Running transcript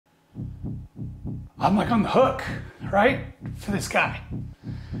I'm like on the hook, right, for this guy.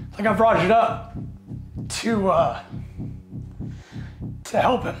 Like I brought it up to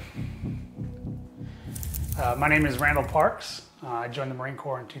help him. My name is Randall Parks. I joined the Marine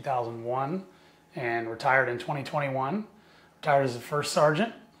Corps in 2001 and retired in 2021. Retired as a first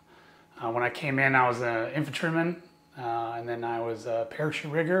sergeant. When I came in, I was an infantryman, and then I was a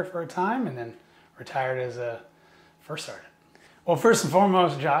parachute rigger for a time, and then retired as a first sergeant. Well, first and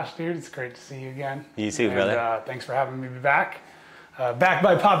foremost, Josh, dude, it's great to see you again. You too, brother. Thanks for having me back. Back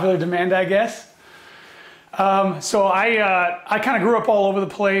by popular demand, I guess. So I kind of grew up all over the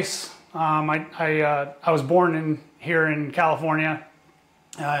place. I was born here in California,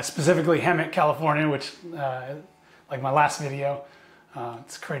 specifically Hemet, California, which, like my last video,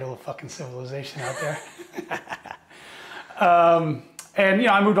 it's cradle of fucking civilization out there. And,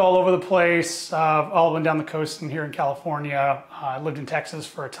 I moved all over the place, all up and down the coast and here in California. I lived in Texas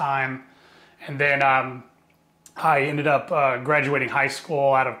for a time. And then I ended up graduating high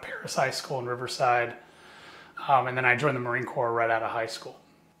school out of Paris High School in Riverside. And then I joined the Marine Corps right out of high school.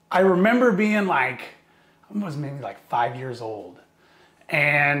 I remember being I was maybe 5 years old.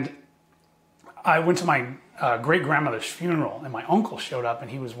 And I went to my great-grandmother's funeral, and my uncle showed up, and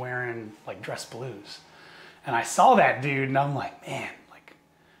he was wearing dress blues. And I saw that dude, and I'm like, man,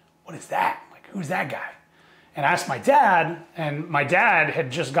 what is that? Who's that guy? And I asked my dad, and my dad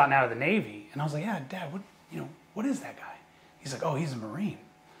had just gotten out of the Navy. And I was like, yeah, Dad, what is that guy? He's like, oh, he's a Marine.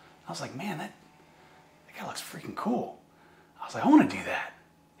 I was like, man, that guy looks freaking cool. I was like, I want to do that.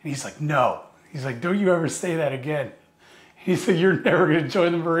 And he's like, no. He's like, don't you ever say that again. He said, you're never going to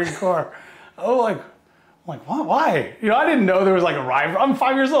join the Marine Corps. I'm like, what? Why? I didn't know there was a rivalry. I'm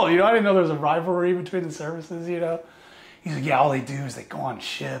 5 years old. I didn't know there was a rivalry between the services, He's like, yeah, all they do is they go on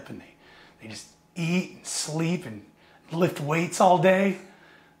ship and they just eat and sleep and lift weights all day.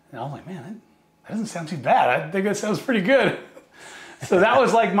 And I was like, man, that doesn't sound too bad. I think that sounds pretty good. So that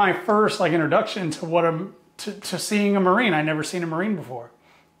was my first introduction to to seeing a Marine. I'd never seen a Marine before.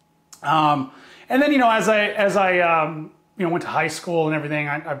 And then, as I went to high school and everything,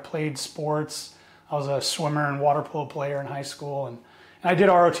 I played sports. I was a swimmer and water polo player in high school, and I did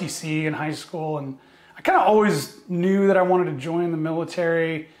ROTC in high school, and I kind of always knew that I wanted to join the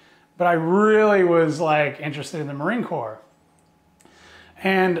military, but I really was interested in the Marine Corps.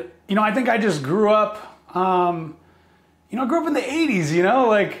 And, I think I just grew up, I grew up in the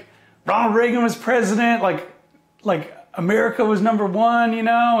 80s, Ronald Reagan was president, America was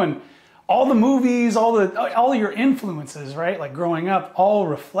 #1, and all the movies, all your influences, right? Growing up, all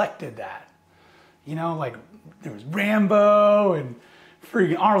reflected that. There was Rambo and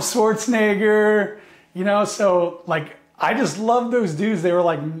freaking Arnold Schwarzenegger, so I just loved those dudes. They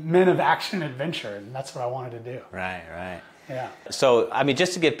were men of action and adventure, and that's what I wanted to do. Right. Yeah. So,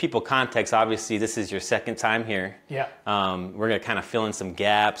 just to give people context, obviously this is your second time here. Yeah. We're going to kind of fill in some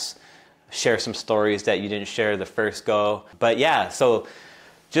gaps, share some stories that you didn't share the first go. But yeah, so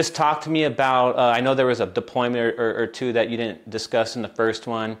just talk to me about, I know there was a deployment or two that you didn't discuss in the first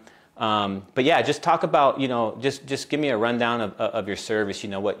one. But yeah, just talk about, just give me a rundown of your service,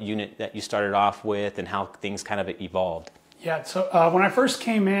 what unit that you started off with and how things kind of evolved. Yeah, so when I first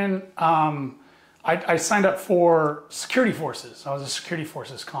came in, I signed up for security forces. I was a security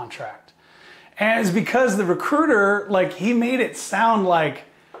forces contract. And it's because the recruiter, he made it sound like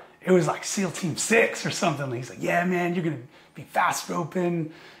it was SEAL Team 6 or something. He's like, yeah, man, you're going to be fast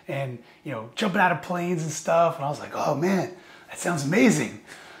roping and, jumping out of planes and stuff. And I was like, oh man, that sounds amazing.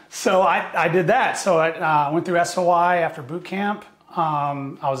 So I did that. So I went through SOI after boot camp.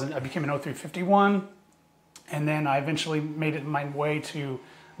 I became an 0351, and then I eventually made it my way to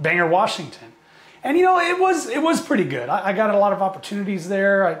Bangor, Washington. And it was pretty good. I got a lot of opportunities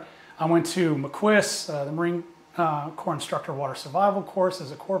there. I went to McQuIS, the Marine Corps Instructor Water Survival course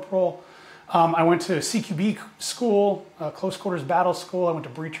as a corporal. I went to CQB school, Close Quarters Battle School. I went to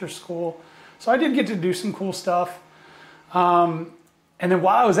Breacher School. So I did get to do some cool stuff. And then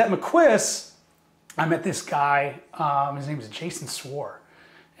while I was at McQuIS, I met this guy, his name is Jason Swore.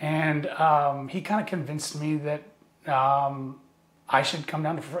 And he kind of convinced me that I should come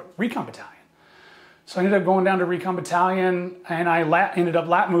down to Recon Battalion. So I ended up going down to Recon Battalion, and I ended up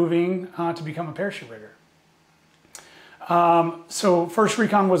lat moving to become a parachute rigger. So first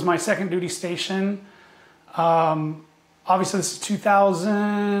Recon was my second duty station. Obviously this is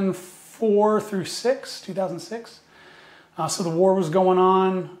 2004 through 2006. So the war was going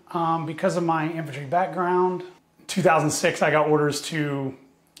on. Because of my infantry background, 2006 I got orders to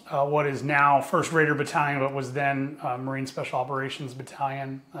what is now 1st Raider Battalion, but was then Marine Special Operations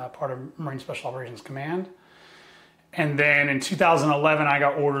Battalion, part of Marine Special Operations Command. And then in 2011, I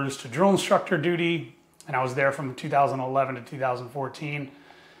got orders to drill instructor duty, and I was there from 2011 to 2014.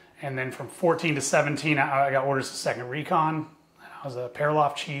 And then from 14 to 17, I got orders to 2nd Recon. I was a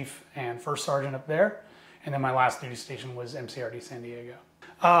Paraloft chief and first sergeant up there. And then my last duty station was MCRD San Diego.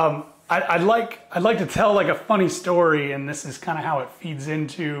 I'd like to tell like a funny story, and this is kind of how it feeds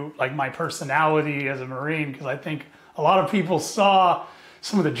into like my personality as a Marine, because I think a lot of people saw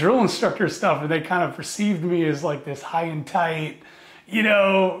some of the drill instructor stuff and they kind of perceived me as like this high and tight, you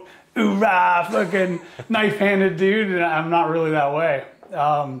know, hoorah, fucking knife-handed dude, and I'm not really that way.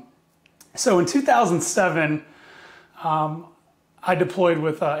 So in 2007, I deployed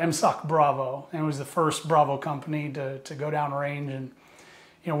with MSOC Bravo, and it was the first Bravo company to go down range. And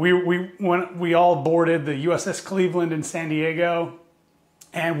you know, we all boarded the USS Cleveland in San Diego,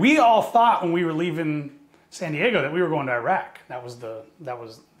 and we all thought when we were leaving San Diego that we were going to Iraq. That was the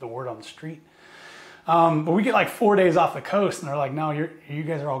word on the street. But we get like 4 days off the coast, and they're like, "No, you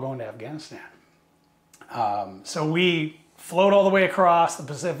guys are all going to Afghanistan." So we float all the way across the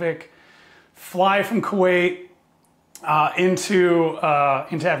Pacific, fly from Kuwait into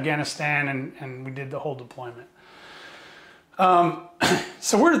Afghanistan, and we did the whole deployment.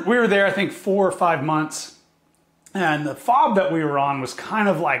 So we were there, I think, 4 or 5 months, and the FOB that we were on was kind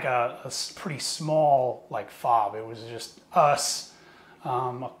of like a pretty small like FOB. It was just us,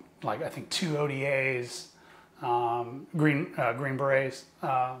 like I think 2 ODAs, Green Berets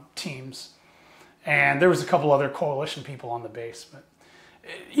teams, and there was a couple other coalition people on the base. But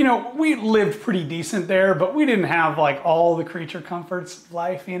you know, we lived pretty decent there, but we didn't have like all the creature comforts of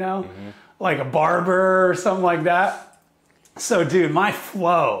life, you know, like a barber or something like that. So, dude, my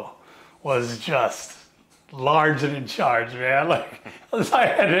flow was just large and in charge, man. Like, I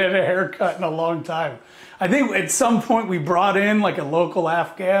hadn't had a haircut in a long time. I think at some point we brought in like a local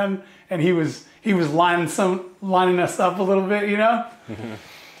Afghan, and he was lining us up a little bit, you know.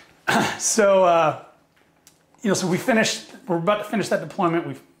 So, you know, so we're about to finish that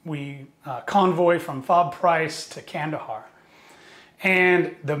deployment. We convoy from FOB Price to Kandahar.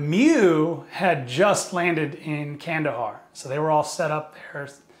 And the MEU had just landed in Kandahar. So they were all set up there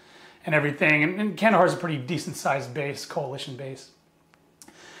and everything. And Kandahar is a pretty decent sized base, coalition base.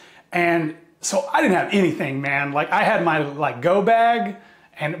 And so I didn't have anything, man. Like I had my like go bag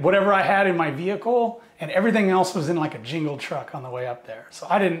and whatever I had in my vehicle, and everything else was in like a jingle truck on the way up there. So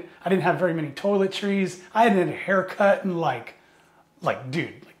I didn't have very many toiletries. I hadn't had a haircut in like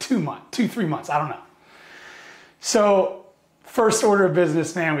dude, like 2-3 months, I don't know. So first order of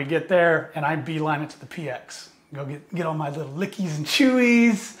business, man, we get there and I beeline it to the PX. Go get all my little lickies and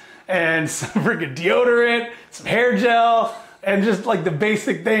chewies and some freaking deodorant, some hair gel, and just like the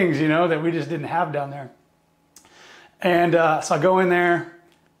basic things, you know, that we just didn't have down there. And so I go in there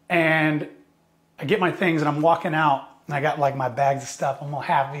and I get my things and I'm walking out and I got like my bags of stuff. I'm all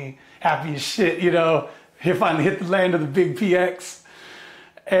happy as shit, you know. He finally hit the land of the big PX.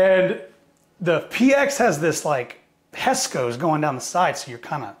 And the PX has this like HESCOs going down the side, so you're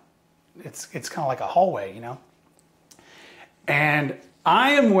kind of, it's kind of like a hallway, you know. And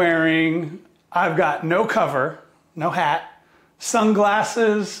I've got no cover, no hat,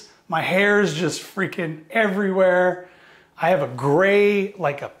 sunglasses, my hair's just freaking everywhere. I have a gray,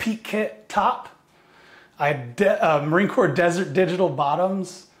 like a peak kit top. I had Marine Corps Desert Digital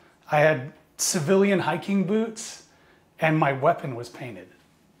bottoms. I had civilian hiking boots, and my weapon was painted.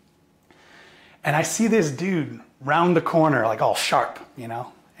 And I see this dude round the corner, like all sharp, you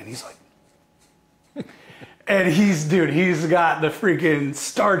know? And he's like, and he's got the freaking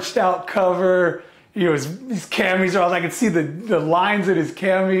starched out cover. You know, his camis are all, I can see the lines in his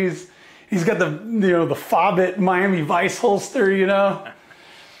camis. He's got the Fobbit Miami Vice holster, you know?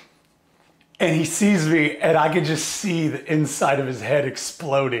 And he sees me and I could just see the inside of his head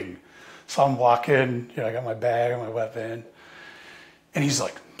exploding. So I'm walking, you know, I got my bag and my weapon. And he's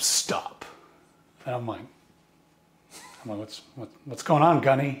like, "Stop." And I'm like, what's going on,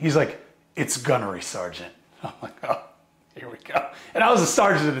 Gunny? He's like, "It's gunnery, Sergeant." I'm like, "Oh, here we go." And I was a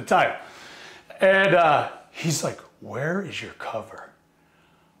sergeant at the time. And he's like, "Where is your cover?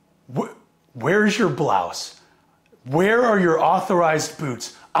 Where is your blouse? Where are your authorized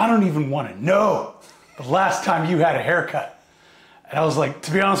boots? I don't even want to know the last time you had a haircut." And I was like,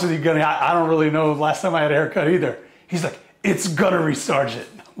 "To be honest with you, Gunny, I don't really know the last time I had a haircut either." He's like, "It's gunnery, Sergeant."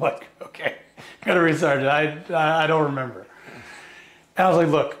 I'm like, "Okay, gunnery sergeant, I don't remember." And I was like,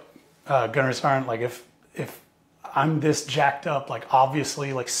 "Look, gunnery sergeant, like if I'm this jacked up, like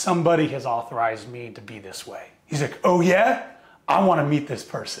obviously like somebody has authorized me to be this way." He's like, "Oh yeah? I want to meet this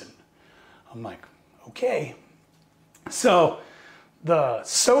person." I'm like, "Okay." So the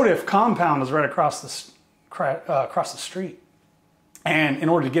SOTIF compound is right across across the street. And in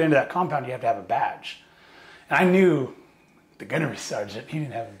order to get into that compound, you have to have a badge. And I knew the gunnery sergeant, he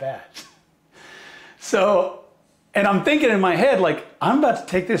didn't have a badge. So, and I'm thinking in my head, like, I'm about to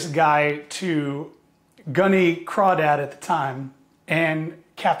take this guy to Gunny Crawdad at the time and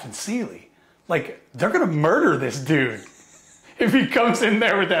Captain Seeley. Like, they're gonna murder this dude if he comes in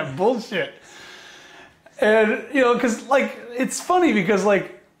there with that bullshit. And, you know, because, like, it's funny because,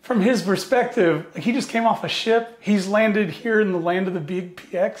 like, from his perspective, like, he just came off a ship. He's landed here in the land of the big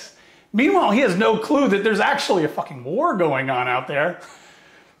PX. Meanwhile, he has no clue that there's actually a fucking war going on out there.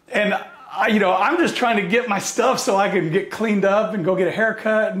 And, I'm just trying to get my stuff so I can get cleaned up and go get a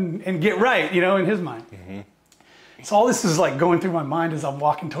haircut and get right, in his mind. Mm-hmm. So all this is, like, going through my mind as I'm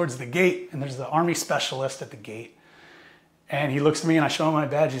walking towards the gate, and there's the Army specialist at the gate. And he looks at me, and I show him my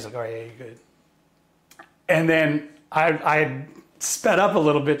badge. He's like, all right, yeah, you're good. And then I sped up a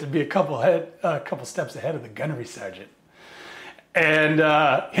little bit to be a couple steps ahead of the gunnery sergeant. And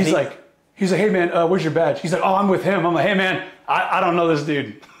he's like, hey man, where's your badge? He's like, oh, I'm with him. I'm like, hey man, I don't know this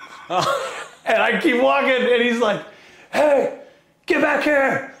dude. And I keep walking, and he's like, hey, get back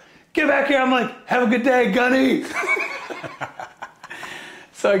here. Get back here. I'm like, have a good day, Gunny.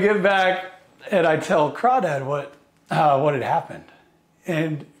 So I get back, and I tell Crawdad what had happened.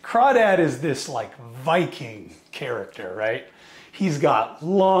 And Crawdad is this, like, Viking character, right? He's got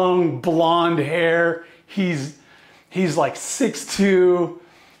long blonde hair. He's like 6'2",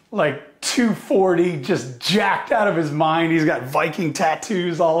 like 240, just jacked out of his mind. He's got Viking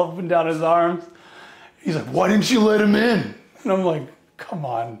tattoos all up and down his arms. He's like, why didn't you let him in? And I'm like, come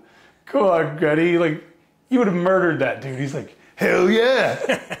on, Gutty. Like, you would have murdered that dude. He's like, hell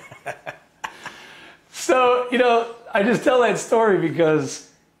yeah. So, I just tell that story because,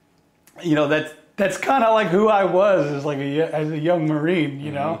 that's kind of like who I was as a young Marine,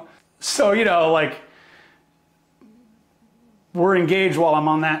 Mm-hmm. So, like, we're engaged while I'm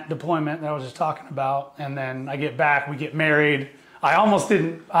on that deployment that I was just talking about. And then I get back, we get married. I almost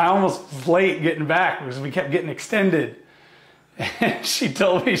was late getting back because we kept getting extended. And she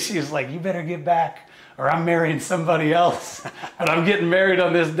told me, she was like, you better get back or I'm marrying somebody else. But I'm getting married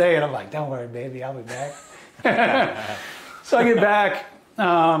on this day. And I'm like, don't worry, baby, I'll be back. So I get back,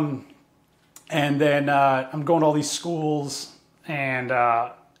 and then I'm going to all these schools, and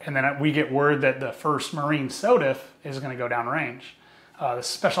then we get word that the 1st Marine SOTF is going to go downrange, the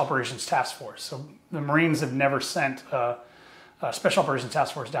Special Operations Task Force. So the Marines have never sent a Special Operations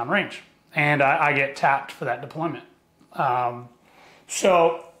Task Force downrange, and I get tapped for that deployment.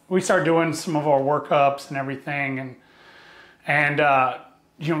 So we start doing some of our workups and everything, and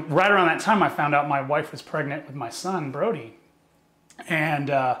right around that time, I found out my wife was pregnant with my son, Brody.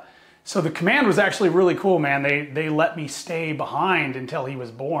 And so the command was actually really cool, man. They let me stay behind until he was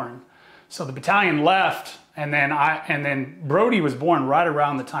born. So the battalion left, and then Brody was born right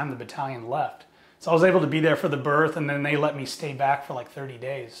around the time the battalion left. So I was able to be there for the birth, and then they let me stay back for like 30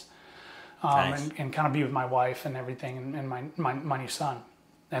 days nice. and kind of be with my wife and everything and my new son.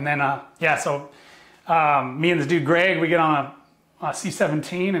 And then, so me and this dude, Greg, we get on a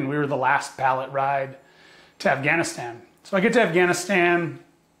C-17, and we were the last ballot ride to Afghanistan. So I get to Afghanistan,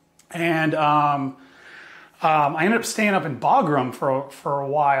 and I ended up staying up in Bagram for a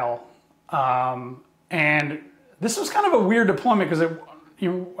while. And this was kind of a weird deployment because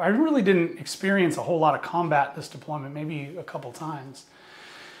I really didn't experience a whole lot of combat this deployment, maybe a couple times.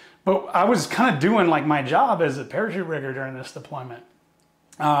 But I was kind of doing like my job as a parachute rigger during this deployment.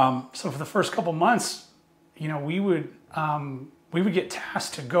 So for the first couple months, we would get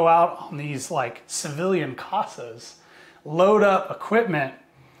tasked to go out on these like civilian CASAs, load up equipment.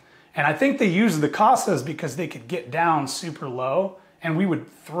 And I think they used the CASAs because they could get down super low, and we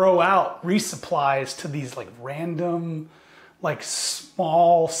would throw out resupplies to these like random, like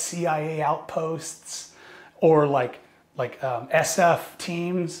small CIA outposts or like SF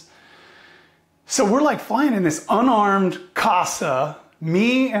teams. So we're like flying in this unarmed CASA,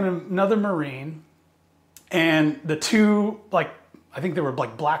 me and another Marine, and the two, like, I think they were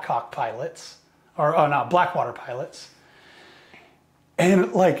like Black Hawk pilots, or not Blackwater pilots.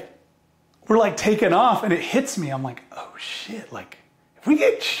 And like, we're like taking off, and it hits me. I'm like, oh shit, like, if we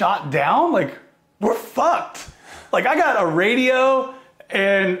get shot down, like, we're fucked. Like, I got a radio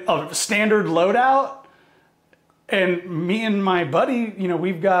and a standard loadout, and me and my buddy,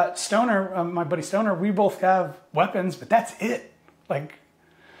 we've got Stoner, my buddy Stoner, we both have weapons, but that's it. Like,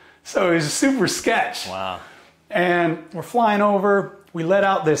 so it was super sketch. Wow. And we're flying over, we let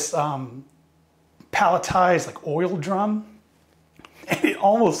out this palletized like oil drum, and it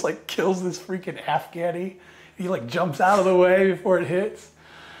almost like kills this freaking Afghani. He like jumps out of the way before it hits.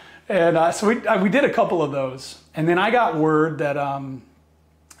 And so we did a couple of those. And then I got word that,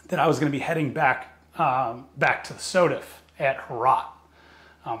 that I was going to be heading back to the SOTF at Herat,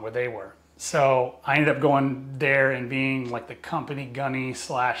 where they were. So I ended up going there and being like the company gunny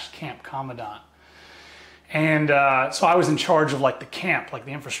 / camp commandant. And so I was in charge of like the camp, like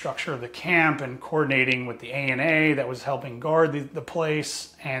the infrastructure of the camp, and coordinating with the ANA that was helping guard the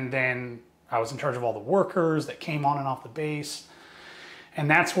place. And then I was in charge of all the workers that came on and off the base. And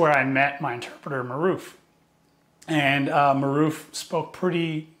that's where I met my interpreter, Maroof. And Maroof spoke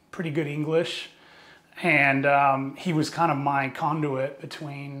pretty good English. And he was kind of my conduit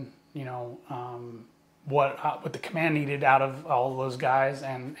between, you know, what the command needed out of all of those guys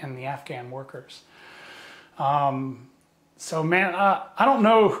and the Afghan workers. So man, I don't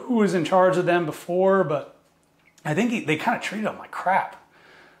know who was in charge of them before, but I think they kind of treated them like crap.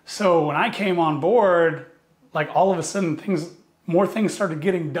 So when I came on board, like all of a sudden more things started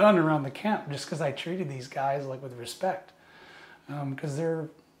getting done around the camp just because I treated these guys like with respect. Because they're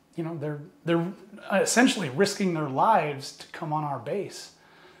essentially risking their lives to come on our base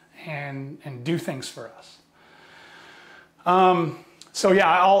and do things for us. So yeah,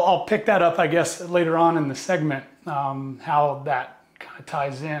 I'll pick that up, I guess, later on in the segment, how that kind of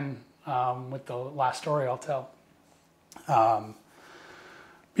ties in with the last story I'll tell.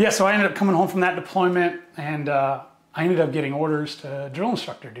 Yeah, so I ended up coming home from that deployment, and I ended up getting orders to drill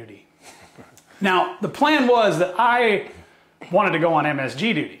instructor duty. Now, the plan was that I wanted to go on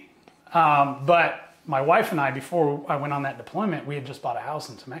MSG duty, but my wife and I, before I went on that deployment, we had just bought a house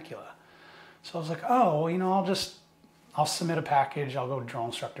in Temecula. So I was like, oh, well, you know, I'll submit a package, I'll go to drill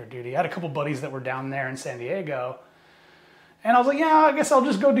instructor duty. I had a couple buddies that were down there in San Diego, and I was like, yeah, I guess I'll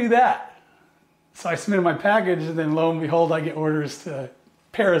just go do that. So I submitted my package, and then lo and behold, I get orders to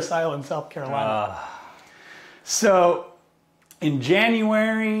Parris Island, South Carolina. So in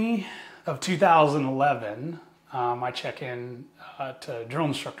January of 2011, I check in to drill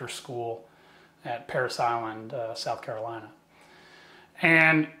instructor school at Parris Island, South Carolina.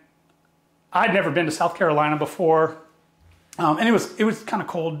 And I'd never been to South Carolina before. And it was kind of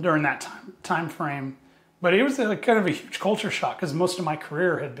cold during that time frame, but it was kind of a huge culture shock because most of my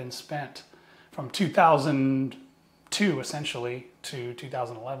career had been spent from 2002 essentially to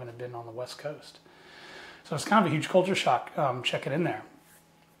 2011 had been on the West Coast. So it's kind of a huge culture shock checking in there.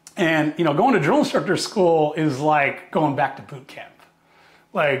 And you know, going to drill instructor school is like going back to boot camp.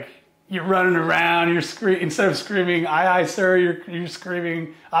 Like you're running around, instead of screaming "Aye, aye, sir," you're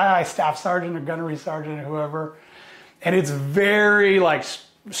screaming "Aye, aye, staff sergeant" or gunnery sergeant or whoever. And it's very like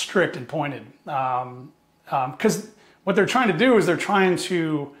strict and pointed, because what they're trying to do is they're trying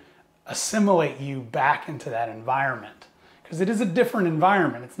to assimilate you back into that environment, because it is a different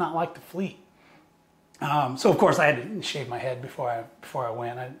environment. It's not like the fleet. So of course I had to shave my head before I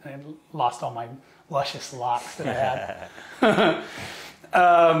went. I lost all my luscious locks that I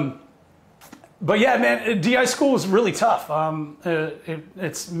had. But yeah, man, DI school was really tough.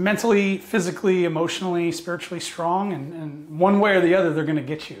 It's mentally, physically, emotionally, spiritually strong, and one way or the other, they're going to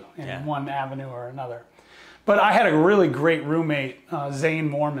get you in one avenue or another. But I had a really great roommate, Zane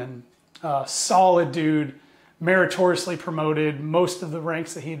Mormon, solid dude, meritoriously promoted most of the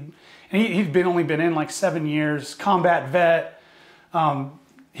ranks that he'd only been in like 7 years, combat vet.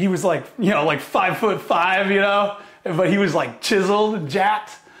 He was like, you know, like 5'5", you know, but he was like chiseled and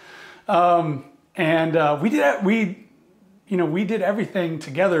jacked. And we did everything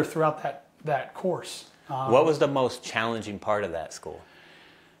together throughout that course. What was the most challenging part of that school?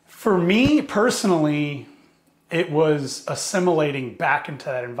 For me personally, it was assimilating back into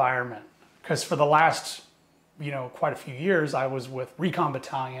that environment. Because for the last, quite a few years, I was with Recon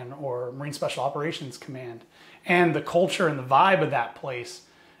Battalion or Marine Special Operations Command. And the culture and the vibe of that place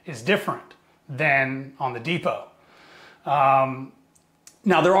is different than on the depot.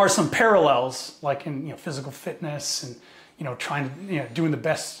 Now there are some parallels, like in physical fitness and doing the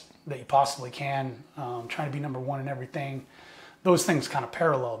best that you possibly can, trying to be number one in everything. Those things kind of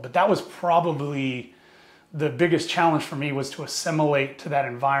parallel, but that was probably the biggest challenge for me, was to assimilate to that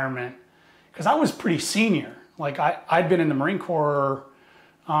environment, because I was pretty senior. Like I'd been in the Marine Corps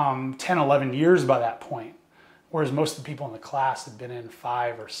 10, 11 years by that point, whereas most of the people in the class had been in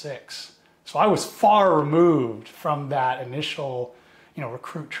 5 or 6. So I was far removed from that initial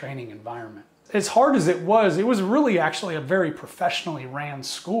recruit training environment. As hard as it was really actually a very professionally ran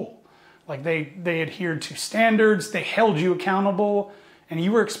school. Like they adhered to standards, they held you accountable, and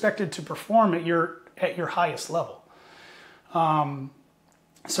you were expected to perform at your highest level.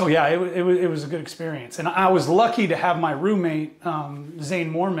 So yeah, it was a good experience. And I was lucky to have my roommate,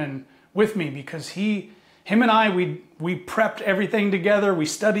 Zane Mormon, with me, because he him and I, we prepped everything together. We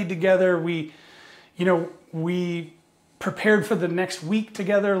studied together. We prepared for the next week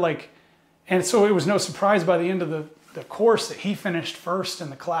together. And so it was no surprise by the end of the course that he finished first in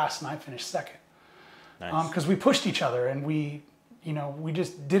the class and I finished second. Nice. Because we pushed each other and we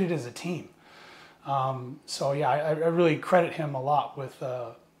just did it as a team. So yeah, I really credit him a lot with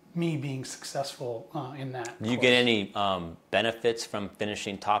me being successful in that. Did you get any benefits from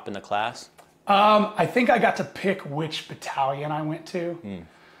finishing top in the class? I think I got to pick which battalion I went to.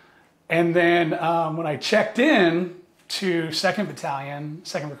 And then when I checked in to 2nd Battalion,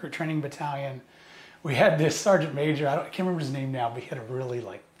 2nd Recruit Training Battalion, we had this Sergeant Major, I can't remember his name now, but he had a really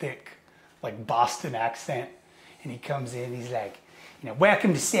thick, Boston accent. And he comes in, he's like,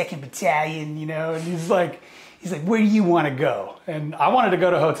 welcome to 2nd Battalion, and he's like, where do you want to go? And I wanted to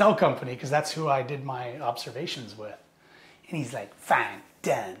go to Hotel Company because that's who I did my observations with. And he's like, fine,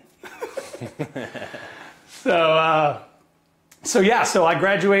 done. So I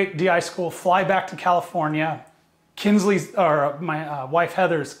graduate DI school, fly back to California. My wife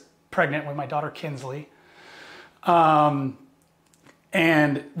Heather's pregnant with my daughter Kinsley. And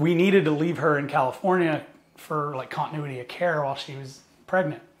we needed to leave her in California for continuity of care while she was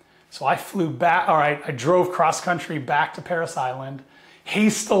pregnant. So I flew back, I drove cross country back to Parris Island,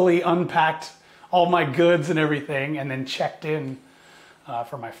 hastily unpacked all my goods and everything, and then checked in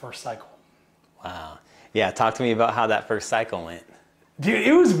for my first cycle. Wow. Yeah, talk to me about how that first cycle went. Dude,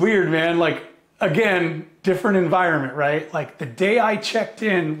 it was weird, man. Again, different environment, right? The day I checked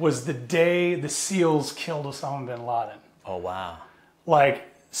in was the day the SEALs killed Osama bin Laden. Oh, wow.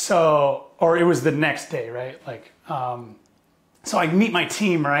 Or it was the next day, right? So I meet my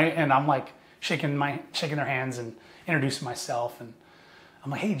team, right? And I'm shaking their hands and introducing myself. And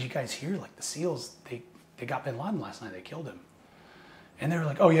I'm like, hey, did you guys hear? The SEALs, they got bin Laden last night. They killed him. And they were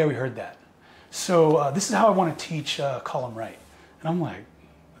like, oh yeah, we heard that. So this is how I want to teach column right. And I'm like,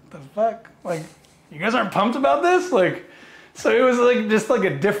 what the fuck? You guys aren't pumped about this? So it was just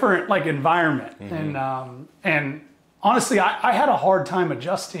a different environment. Mm-hmm. And honestly, I had a hard time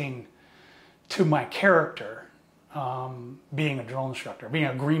adjusting to my character, being a drill instructor, being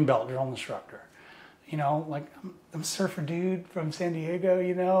a green belt drill instructor. I'm a surfer dude from San Diego,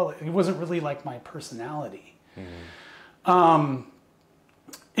 it wasn't really my personality. Mm-hmm.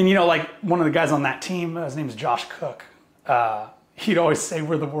 And one of the guys on that team, his name is Josh Cook, he'd always say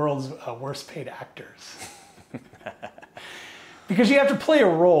we're the world's worst paid actors. Because you have to play a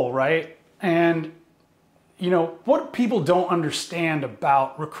role, right? And what people don't understand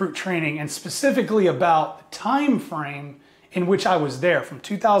about recruit training, and specifically about the time frame in which I was there, from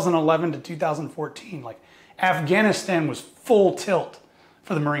 2011 to 2014, Afghanistan was full tilt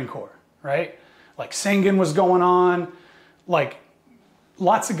for the Marine Corps, right? Sengen was going on,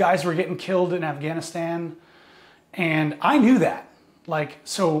 lots of guys were getting killed in Afghanistan, and I knew that.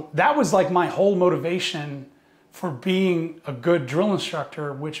 So that was my whole motivation for being a good drill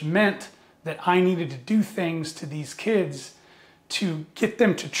instructor, which meant that I needed to do things to these kids to get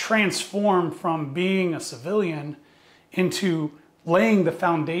them to transform from being a civilian into laying the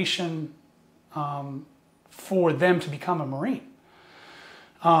foundation for them to become a Marine.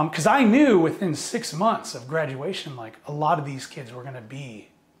 Because I knew within 6 months of graduation, a lot of these kids were going to be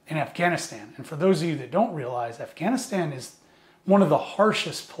in Afghanistan. And for those of you that don't realize, Afghanistan is one of the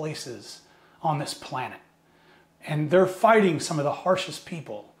harshest places on this planet. And they're fighting some of the harshest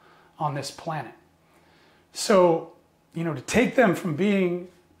people on this planet. So, to take them from being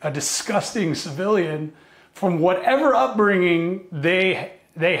a disgusting civilian, from whatever upbringing they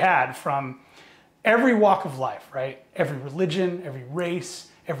had, from every walk of life, right? Every religion, every race,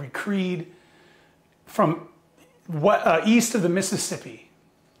 every creed, from east of the Mississippi,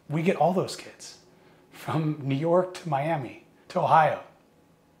 we get all those kids, from New York to Miami to Ohio.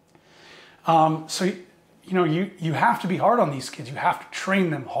 So you have to be hard on these kids. You have to train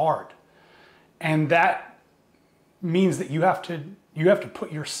them hard. And that means that you have to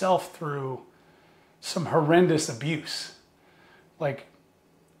put yourself through some horrendous abuse.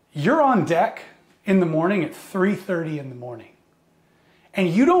 You're on deck in the morning at 3:30 in the morning. And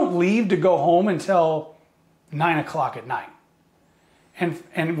you don't leave to go home until 9 o'clock at night.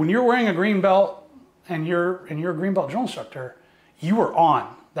 And when you're wearing a green belt and you're a green belt drill instructor, you were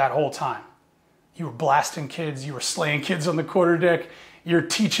on that whole time. You were blasting kids, you were slaying kids on the quarterdeck, you're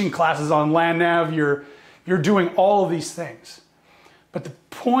teaching classes on land nav, you're doing all of these things. But the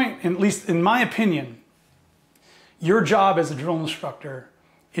point, at least in my opinion, your job as a drill instructor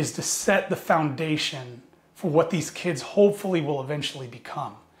is to set the foundation for what these kids hopefully will eventually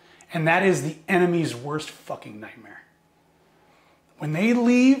become. And that is the enemy's worst fucking nightmare. When they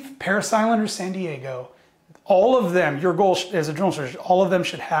leave Parris Island or San Diego, all of them, your goal as a drill instructor, all of them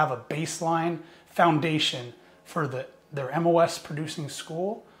should have a baseline foundation for their MOS producing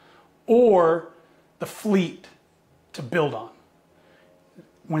school or the fleet to build on.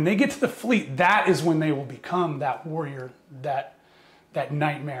 When they get to the fleet, that is when they will become that warrior, that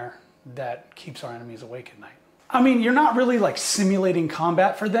nightmare that keeps our enemies awake at night. I mean, you're not really like simulating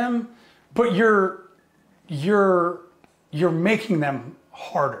combat for them, but you're making them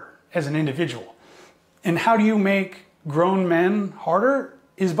harder as an individual. And how do you make grown men harder?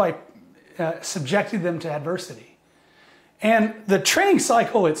 Is by subjecting them to adversity. And the training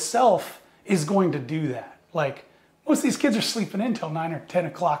cycle itself is going to do that. Like, most of these kids are sleeping in till 9 or 10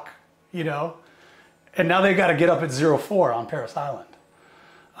 o'clock, you know, and now they got to get up at 04 on Parris Island.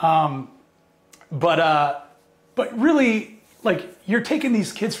 But really, like, you're taking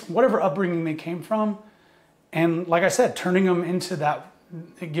these kids from whatever upbringing they came from, and like I said, turning them into that,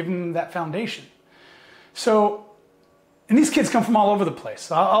 giving them that foundation. So, and these kids come from all over the place.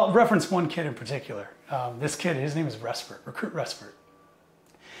 So I'll reference one kid in particular. This kid, his name is Recruit Resford.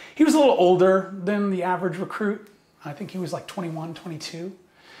 He was a little older than the average recruit. I think he was like 21, 22.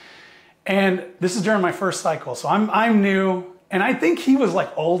 And this is during my first cycle. So I'm new. And I think he was like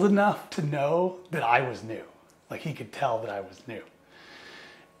old enough to know that I was new. Like he could tell that I was new.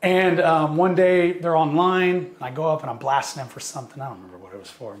 And one day they're online. And I go up and I'm blasting him for something. I don't remember what it was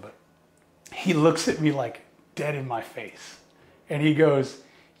for. But he looks at me like dead in my face. And he goes,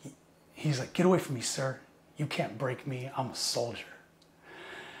 he's like, "Get away from me, sir. You can't break me. I'm a soldier."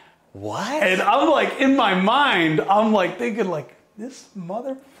 What? And I'm like, in my mind, I'm like thinking like, this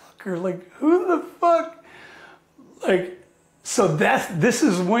motherfucker, like who the fuck? Like, so this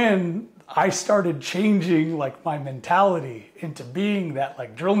is when I started changing like my mentality into being that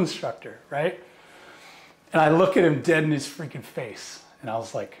like drill instructor, right? And I look at him dead in his freaking face and I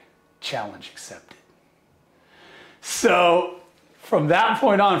was like, challenge accepted. So from that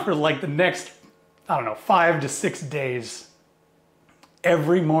point on for like the next, I don't know, 5 to 6 days,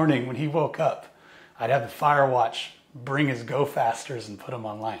 every morning when he woke up, I'd have the fire watch bring his Go Fasters and put them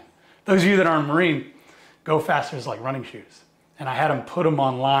online. Those of you that aren't Marine, Go Fasters like running shoes. And I had him put them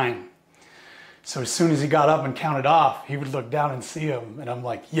online. So as soon as he got up and counted off, he would look down and see them. And I'm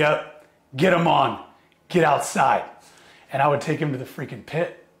like, yep, get them on, get outside. And I would take him to the freaking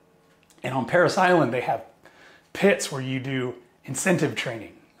pit. And on Parris Island, they have pits where you do incentive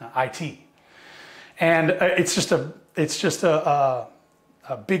training, IT. And it's just a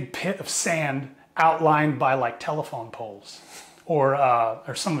big pit of sand outlined by like telephone poles,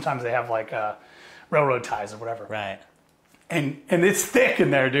 or sometimes they have like railroad ties or whatever. Right. And it's thick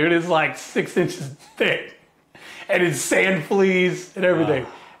in there, dude. It's like 6 inches thick, and it's sand fleas and everything.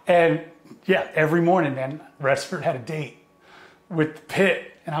 Wow. And yeah, every morning, man, Resford had a date with the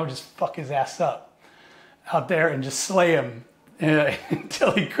pit, and I would just fuck his ass up out there and just slay him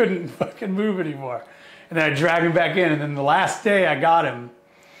until he couldn't fucking move anymore. And then I drag him back in, and then the last day I got him,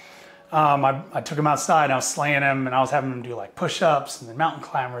 I took him outside and I was slaying him, and I was having him do like push-ups and then mountain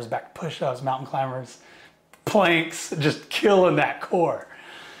climbers, back to push-ups, mountain climbers, planks, just killing that core.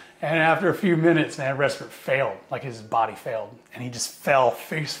 And after a few minutes, man, Resford failed, like his body failed, and he just fell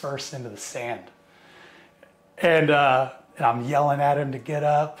face first into the sand. And I'm yelling at him to get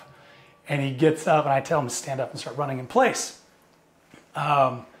up, and he gets up, and I tell him to stand up and start running in place.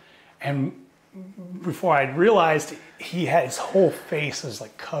 And before I realized, he had his whole face was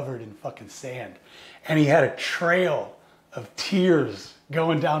like covered in fucking sand, and he had a trail of tears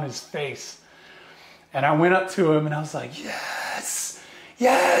going down his face. And I went up to him and I was like, yes,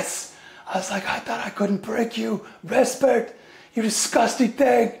 yes. I was like, I thought I couldn't break you. Respect, you disgusting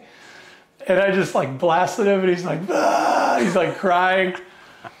thing. And I just like blasted him, and he's like, ah! He's like crying.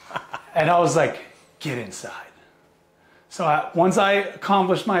 And I was like, get inside. So once I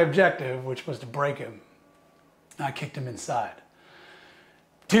accomplished my objective, which was to break him, I kicked him inside.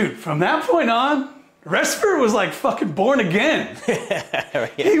 Dude, from that point on, Resford was like fucking born again. Yeah.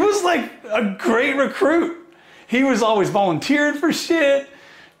 He was like a great recruit. He was always volunteering for shit.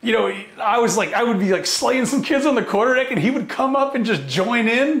 You know, I would be like slaying some kids on the quarterdeck, and he would come up and just join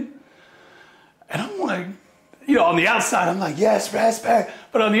in. And I'm like, you know, on the outside, I'm like, yes, respect.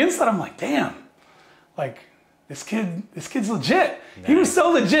 But on the inside, I'm like, damn, like this kid's legit. Nice. He was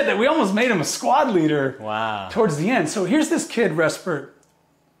so legit that we almost made him a squad leader. Wow. Towards the end. So here's this kid, Resford.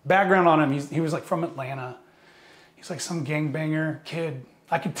 Background on him, he was like from Atlanta. He's like some gangbanger kid.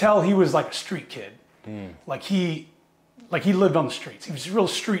 I could tell he was like a street kid. Mm. Like he lived on the streets. He was real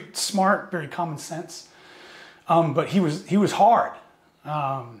street smart, very common sense. But he was hard.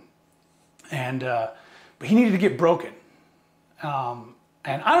 But he needed to get broken. And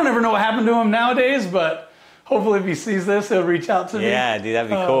I don't ever know what happened to him nowadays, but hopefully if he sees this, he'll reach out to me. Yeah, dude,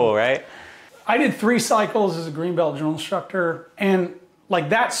 that'd be cool, right? I did 3 cycles as a green belt drill instructor, and like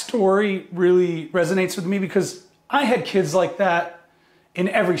that story really resonates with me because I had kids like that in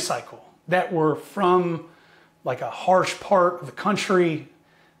every cycle that were from like a harsh part of the country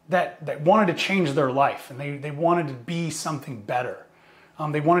that wanted to change their life, and they wanted to be something better.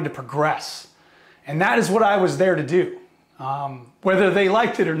 They wanted to progress. And that is what I was there to do. Whether they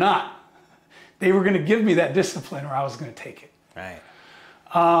liked it or not, they were going to give me that discipline or I was going to take it. Right.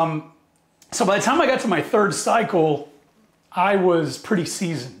 So by the time I got to my 3rd cycle, I was pretty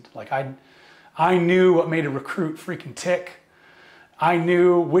seasoned. Like I knew what made a recruit freaking tick. I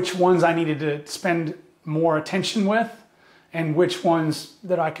knew which ones I needed to spend more attention with and which ones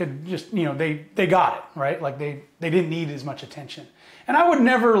that I could just, they got it, right? Like they didn't need as much attention. And I would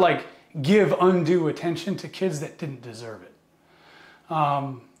never like give undue attention to kids that didn't deserve it.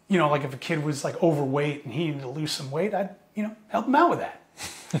 Like if a kid was like overweight and he needed to lose some weight, I'd, help him out with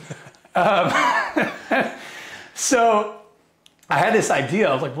that. So I had this idea.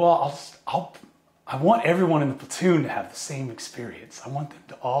 I was like, well, I want everyone in the platoon to have the same experience. I want them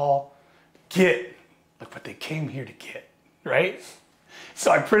to all get like what they came here to get, right?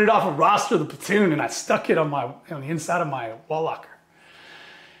 So I printed off a roster of the platoon and I stuck it on the inside of my wall locker.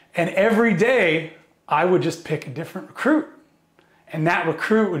 And every day I would just pick a different recruit. And that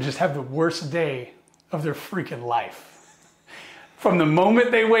recruit would just have the worst day of their freaking life. From the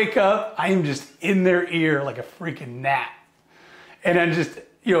moment they wake up, I am just in their ear like a freaking gnat. And then just,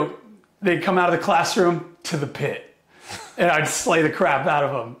 they'd come out of the classroom to the pit. And I'd slay the crap out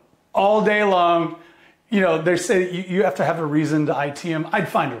of them all day long. They say you have to have a reason to IT them. I'd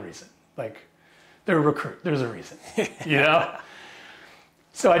find a reason. Like, they're a recruit. There's a reason,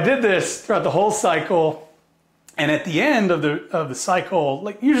 So I did this throughout the whole cycle. And at the end of the cycle,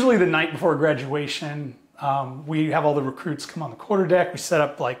 like usually the night before graduation, we have all the recruits come on the quarterdeck. We set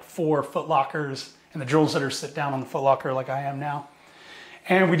up like 4 foot lockers, and the drill instructors sit down on the foot locker like I am now.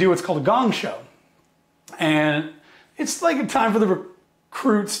 And we do what's called a gong show. And it's like a time for the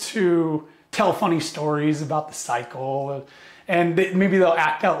recruits to tell funny stories about the cycle. And maybe they'll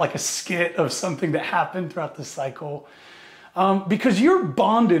act out like a skit of something that happened throughout the cycle. Because you're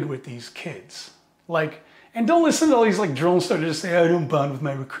bonded with these kids. Like, and don't listen to all these like drill instructors just say, I don't bond with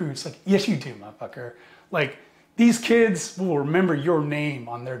my recruits. Like, yes, you do, motherfucker. Like, these kids will remember your name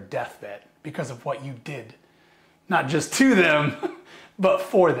on their deathbed because of what you did. Not just to them, but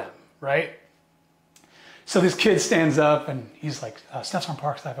for them, right? So this kid stands up and he's like, Stefan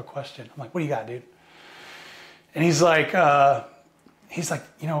Parks, I have a question. I'm like, what do you got, dude? And he's like, there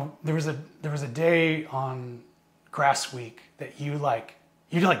was a day on Grass Week that you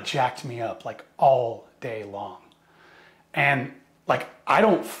jacked me up like all day long. And like, I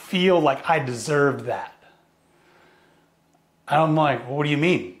don't feel like I deserved that. And I'm like, well, what do you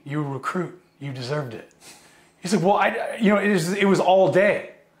mean? You were a recruit. You deserved it. He said, well, it was all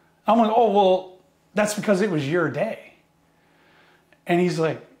day. I'm like, oh, well, that's because it was your day. And he's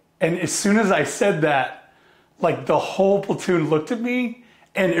like, and as soon as I said that, like the whole platoon looked at me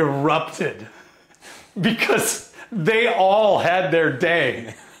and erupted because they all had their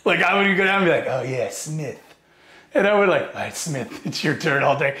day. Like I would go down and be like, oh yeah, Smith. And I would like, all right, Smith, it's your turn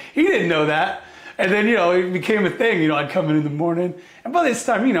all day. He didn't know that. And then, it became a thing. I'd come in the morning. And by this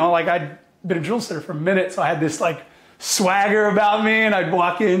time, like I'd been a drill instructor for a minute. So I had this like swagger about me. And I'd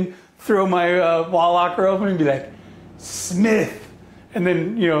walk in, throw my wall locker open and be like, Smith. And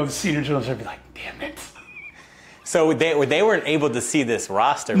then, the senior drill instructor would be like, damn it. So they weren't able to see this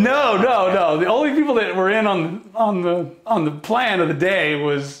roster? No. The only people that were in on the plan of the day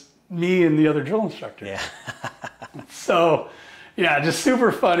was me and the other drill instructor. Yeah. So, yeah, just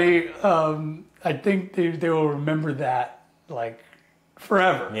super funny. I think they will remember that like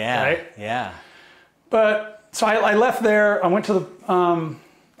forever. Yeah. Right? Yeah. But so I left there. I went to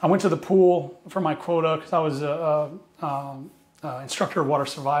the pool for my quota because I was a instructor of water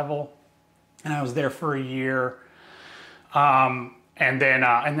survival, and I was there for a year. And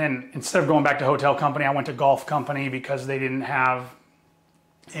then instead of going back to hotel company, I went to golf company because they didn't have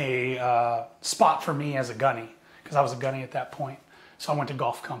a spot for me as a gunny because I was a gunny at that point. So I went to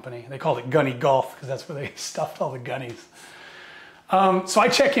golf company. They called it gunny golf because that's where they stuffed all the gunnies. So I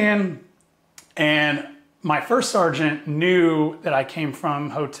check in, and my first sergeant knew that I came from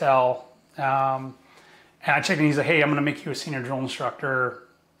hotel. And I checked in. He's like, hey, I'm going to make you a senior drill instructor.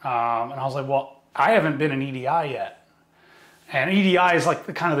 And I was like, well, I haven't been an EDI yet. And EDI is like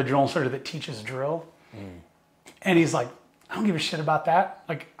the kind of the drill instructor that teaches drill. And he's like, I don't give a shit about that.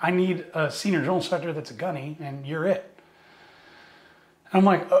 Like, I need a senior drill instructor that's a gunny, and you're it. I'm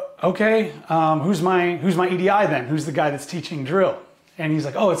like, okay, who's my EDI then? Who's the guy that's teaching drill? And he's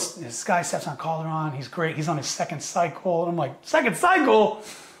like, oh, it's this guy, Stefan Calderon. He's great. He's on his second cycle. And I'm like, second cycle?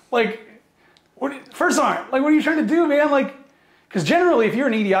 Like, first arm, like, what are you trying to do, man? Like, because generally, if you're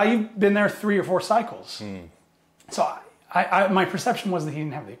an EDI, you've been there 3 or 4 cycles. So my perception was that he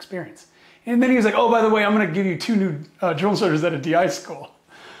didn't have the experience. And then he was like, oh, by the way, I'm going to give you 2 new drill instructors at a DI school.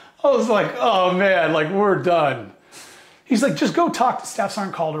 I was like, oh, man, like, we're done. He's like, just go talk to Staff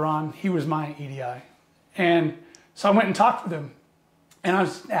Sergeant Calderon. He was my EDI. And so I went and talked with him. And I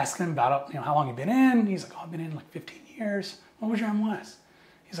was asking him about, how long he'd been in. He's like, oh, I've been in like 15 years. What was your MOS?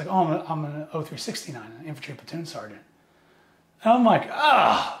 He's like, oh, I'm an 0369, an infantry platoon sergeant. And I'm like,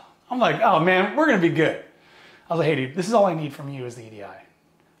 oh, man, we're going to be good. I was like, hey, dude, this is all I need from you as the EDI.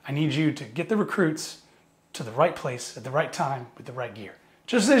 I need you to get the recruits to the right place at the right time with the right gear.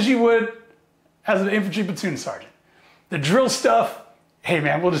 Just as you would as an infantry platoon sergeant. The drill stuff, hey,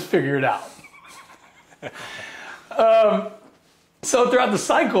 man, we'll just figure it out. So throughout the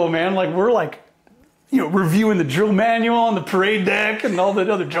cycle, man, like we're like, reviewing the drill manual on the parade deck and all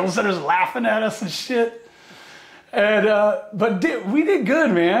the other drill centers laughing at us and shit. And, but we did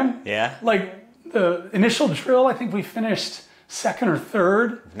good, man. Yeah. Like the initial drill, I think we finished 2nd or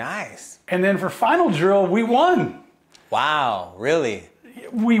 3rd. Nice. And then for final drill, we won. Wow, really?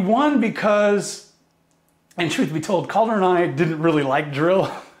 We won because, and truth be told, Calder and I didn't really like drill,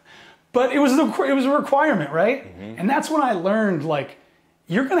 but it was a requirement, right? Mm-hmm. And that's when I learned, like,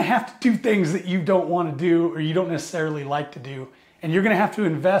 you're going to have to do things that you don't want to do or you don't necessarily like to do, and you're going to have to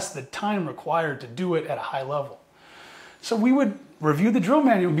invest the time required to do it at a high level. So we would review the drill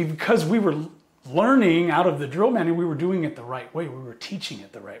manual because we were learning out of the drill manual, we were doing it the right way. We were teaching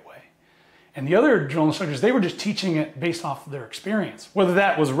it the right way. And the other drill instructors, they were just teaching it based off of their experience. Whether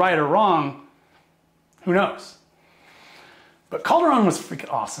that was right or wrong, who knows? But Calderon was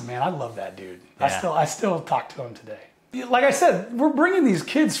freaking awesome, man. I love that dude. Yeah. I still talk to him today. Like I said, we're bringing these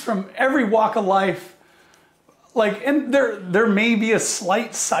kids from every walk of life. Like, and there may be a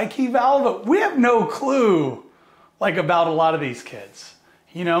slight psyche valve, but we have no clue, like, about a lot of these kids,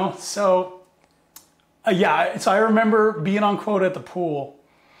 So, so I remember being on quota at the pool,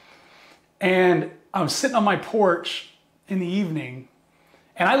 and I'm sitting on my porch in the evening,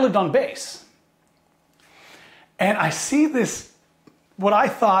 and I lived on base. And I see this, what I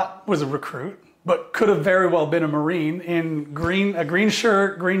thought was a recruit, but could have very well been a Marine in a green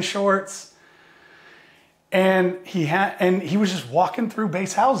shirt, green shorts. And he was just walking through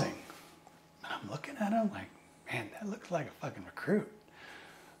base housing. And I'm looking at him like, man, that looks like a fucking recruit.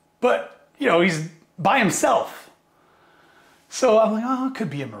 But, he's by himself. So I'm like, oh, it could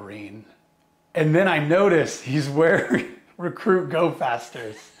be a Marine. And then I notice he's wearing recruit Go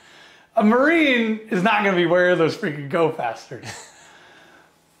Fasters. A Marine is not going to be wearing those freaking Go Fasters.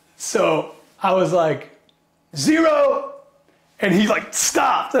 So I was like, 0. And he like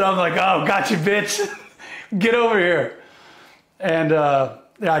stopped. And I'm like, oh, got you, bitch. Get over here. And I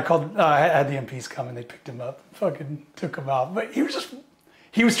had the MPs come and they picked him up, fucking took him out. But he was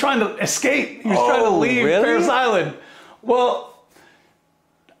trying to escape. He was trying to leave Paris Island. Well,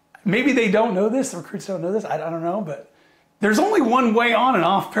 maybe they don't know this. The recruits don't know this. I don't know. But there's only one way on and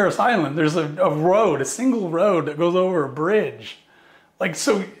off Paris Island. There's a road, a single road that goes over a bridge. Like,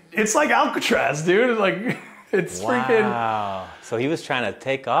 so it's like Alcatraz, dude. Like, it's freaking. Wow. So he was trying to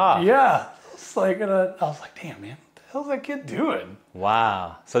take off. Yeah. It's like, I was like, damn, man, what the hell's that kid doing?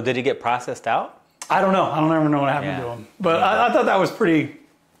 Wow. So did he get processed out? I don't know. I don't ever know what happened to him. But I thought that was pretty.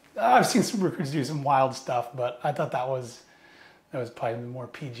 I've seen some recruits do some wild stuff, but I thought that was probably the more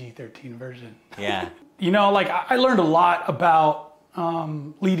PG-13 version. Yeah. Like I learned a lot about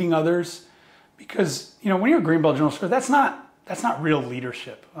leading others because, when you're a green belt general, that's not real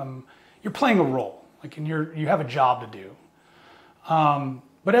leadership. You're playing a role, like, and you have a job to do.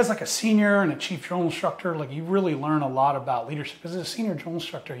 But as like a senior and a chief drill instructor, like you really learn a lot about leadership. Because as a senior drill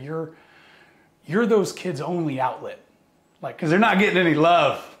instructor, you're those kids' only outlet, like, because they're not getting any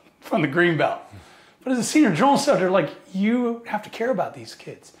love from the green belt. But as a senior drill instructor, like, you have to care about these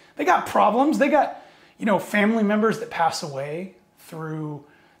kids. They got problems. They got, family members that pass away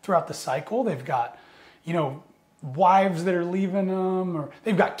throughout the cycle. They've got, wives that are leaving them, or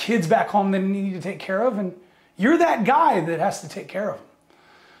they've got kids back home that they need to take care of, and you're that guy that has to take care of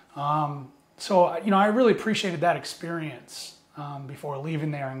them. So, I really appreciated that experience before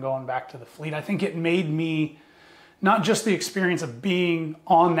leaving there and going back to the fleet. I think it made me, not just the experience of being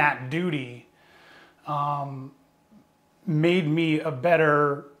on that duty, made me a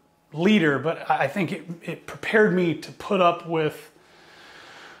better leader, but I think it prepared me to put up with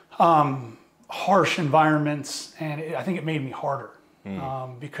harsh environments, and I think it made me harder.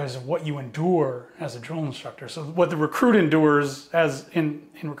 because of what you endure as a drill instructor. So what the recruit endures as in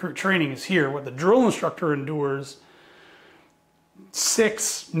recruit training is here. What the drill instructor endures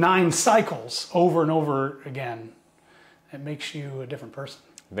 6, 9 cycles over and over again. It makes you a different person.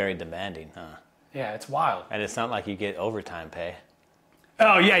 Very demanding, huh? Yeah, it's wild. And it's not like you get overtime pay.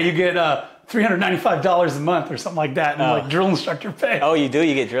 Oh yeah, you get $395 a month or something like that in like drill instructor pay. Oh, you do?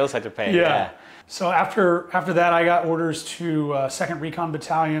 You get drill instructor pay? Yeah. So after that, I got orders to 2nd Recon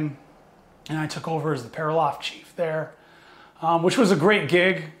Battalion, and I took over as the Paraloft chief there, which was a great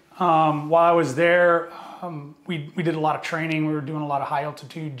gig. While I was there, we did a lot of training. We were doing a lot of high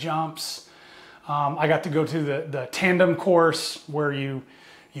altitude jumps. I got to go to the tandem course where you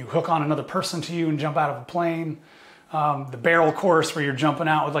hook on another person to you and jump out of a plane. The barrel course where you're jumping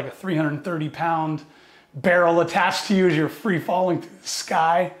out with like a 330-pound barrel attached to you as you're free falling through the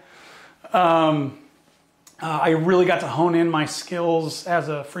sky. I really got to hone in my skills as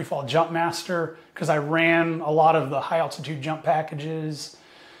a free fall jump master because I ran a lot of the high altitude jump packages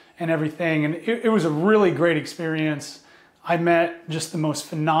and everything. And it was a really great experience. I met just the most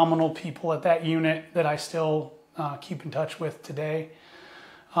phenomenal people at that unit that I still keep in touch with today.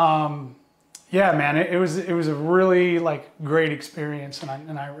 Yeah, man, it was a really like great experience,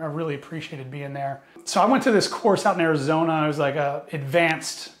 and I really appreciated being there. So I went to this course out in Arizona. It was like a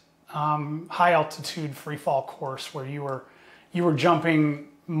advanced high altitude free fall course where you were jumping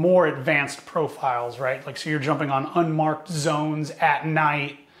more advanced profiles, right? Like so you're jumping on unmarked zones at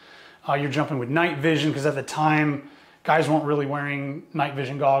night. You're jumping with night vision because at the time guys weren't really wearing night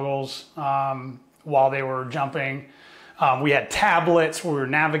vision goggles while they were jumping. We had tablets where we were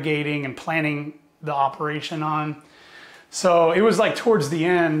navigating and planning the operation on. So it was like towards the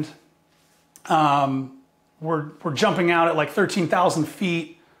end, we're jumping out at like 13,000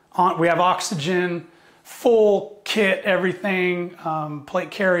 feet. We have oxygen, full kit, everything, plate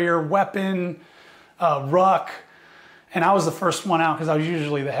carrier, weapon, ruck. And I was the first one out because I was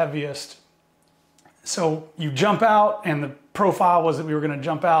usually the heaviest. So you jump out, and the profile was that we were going to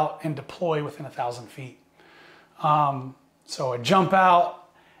jump out and deploy within 1,000 feet. So I jump out,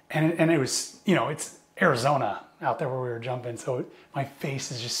 and it was, you know, it's Arizona out there where we were jumping. So my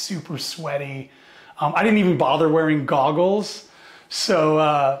face is just super sweaty. I didn't even bother wearing goggles.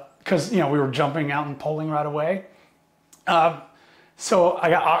 So, because, you know, we were jumping out and polling right away. So I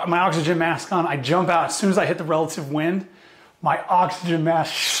got my oxygen mask on. I jump out. As soon as I hit the relative wind, my oxygen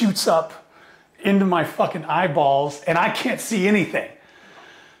mask shoots up into my fucking eyeballs, and I can't see anything.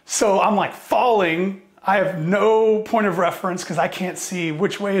 So I'm like falling. I have no point of reference because I can't see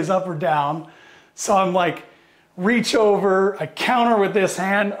which way is up or down. So I'm like, reach over, I counter with this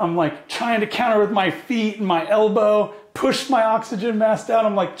hand. I'm like trying to counter with my feet and my elbow, push my oxygen mask down.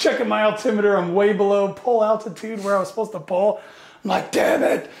 I'm like checking my altimeter. I'm way below pull altitude where I was supposed to pull. I'm like, damn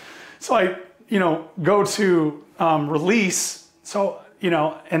it. So I, you know, go to release. So, you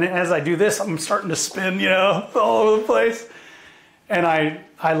know, and as I do this, I'm starting to spin, you know, all over the place. And I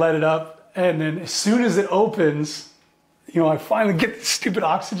let it up. And then as soon as it opens, you know, I finally get the stupid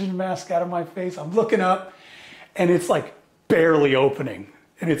oxygen mask out of my face. I'm looking up, and it's like barely opening.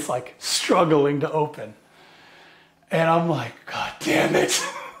 And it's like struggling to open. And I'm like, God damn it.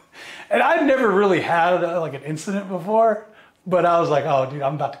 And I'd never really had like an incident before, but I was like, oh dude,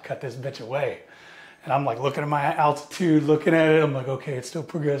 I'm about to cut this bitch away. And I'm like looking at my altitude, looking at it. I'm like, okay, it's still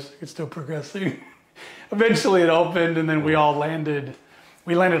progressing. It's still progressing. Eventually it opened, and then we all landed.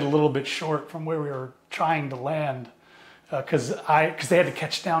 We landed a little bit short from where we were trying to land because they had to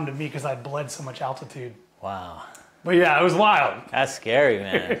catch down to me because I'd bled so much altitude. Wow. But yeah, it was wild. That's scary,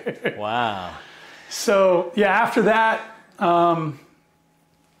 man. Wow. So yeah, after that, after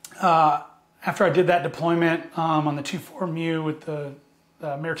I did that deployment on the 2-4 MU with the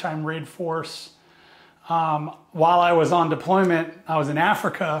Maritime Raid Force, while I was on deployment, I was in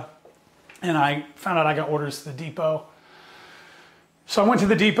Africa, and I found out I got orders to the depot. So I went to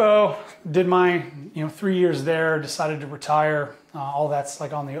the depot, did my 3 years there, decided to retire. All that's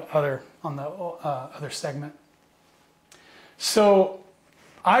like on the other segment. So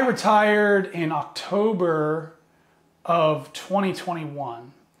I retired in October of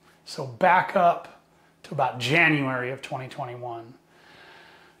 2021. So back up to about January of 2021.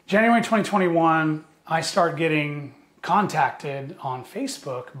 January 2021, I start getting contacted on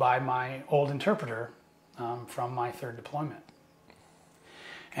Facebook by my old interpreter from my third deployment.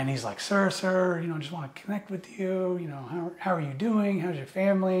 And he's like, sir, just want to connect with you. How are you doing? How's your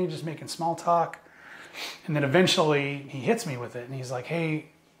family? Just making small talk. And then eventually he hits me with it, and he's like, hey,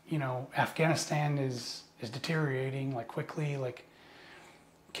 Afghanistan is deteriorating like quickly. Like,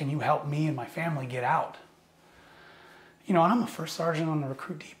 can you help me and my family get out? and I'm a first sergeant on the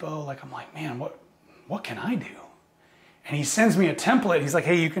recruit depot. Like, I'm like, man, what can I do? And he sends me a template. He's like,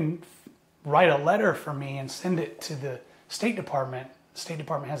 hey, you can write a letter for me and send it to the State Department. The State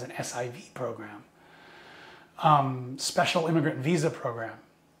Department has an SIV program, Special Immigrant Visa Program.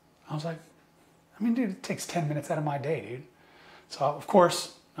 I was like, I mean, dude, it takes 10 minutes out of my day, dude. So, of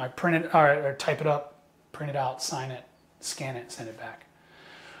course, I print it, or type it up, print it out, sign it, scan it, send it back.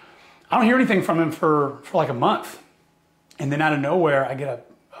 I don't hear anything from him for like a month. And then out of nowhere, I get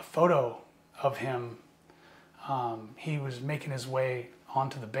a photo of him. He was making his way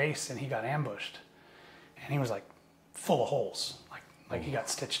onto the base and he got ambushed. And he was like full of holes, like he got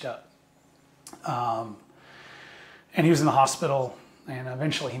stitched up. And he was in the hospital, and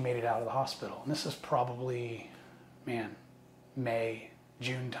eventually he made it out of the hospital. And this is probably, man, May,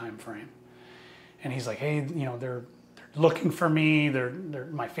 June timeframe. And he's like, hey, they're looking for me.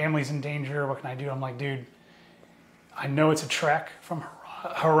 My family's in danger. What can I do? I'm like, dude, I know it's a trek from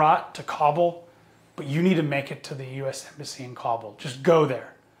Herat to Kabul, but you need to make it to the U.S. Embassy in Kabul. Just go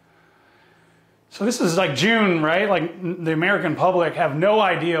there. So this is like June, right? Like the American public have no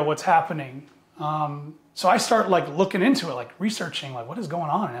idea what's happening. So I start like looking into it, like researching, like what is going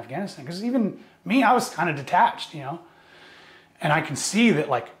on in Afghanistan? Because even me, I was kind of detached, and I can see that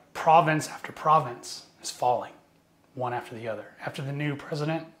like province after province is falling, one after the other. After the new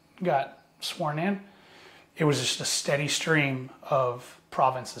president got sworn in, it was just a steady stream of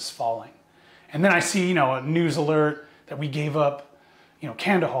provinces falling. And then I see, a news alert that we gave up,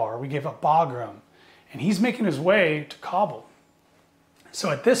 Kandahar, we gave up Bagram, and he's making his way to Kabul. So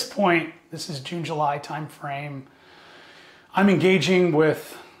at this point, this is June, July time frame, I'm not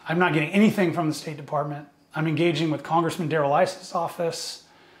getting anything from the State Department. I'm engaging with Congressman Darrell Iss's office.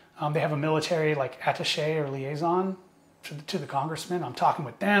 They have a military attaché or liaison to the congressman. I'm talking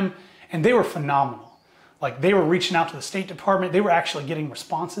with them, and they were phenomenal. Like, they were reaching out to the State Department. They were actually getting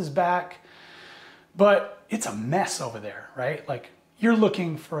responses back. But it's a mess over there, right? Like, you're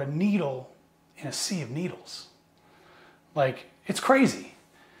looking for a needle in a sea of needles. Like, it's crazy.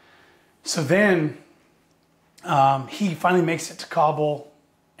 So then he finally makes it to Kabul,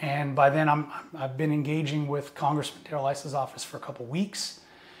 and by then I've been engaging with Congressman Darrell Iss's office for a couple weeks,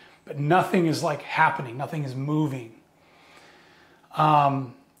 but nothing is happening, nothing is moving.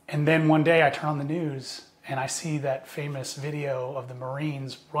 And then one day I turn on the news and I see that famous video of the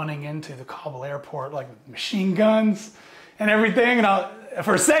Marines running into the Kabul airport like with machine guns and everything. And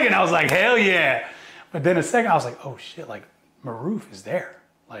for a second I was like, hell yeah. But then a second I was like, oh shit, Maruf is there.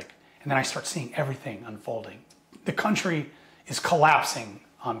 And then I start seeing everything unfolding. The country is collapsing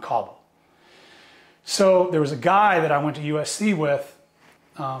on Kabul. So there was a guy that I went to USC with,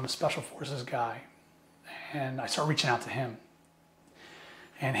 a special forces guy, and I started reaching out to him.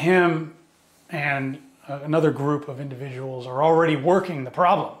 And him and another group of individuals are already working the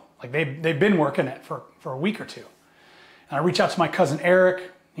problem. They've been working it for a week or two. And I reach out to my cousin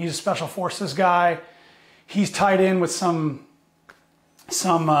Eric. He's a special forces guy. He's tied in with some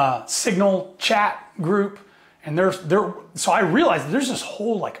signal chat group, and so I realized there's this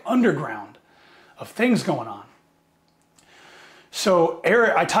whole underground of things going on. So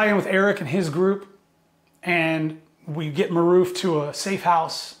I tie in with Eric and his group, and we get Maruf to a safe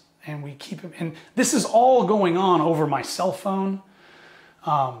house, and we keep him. And this is all going on over my cell phone.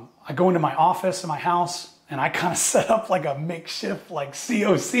 I go into my office in my house, and I kind of set up a makeshift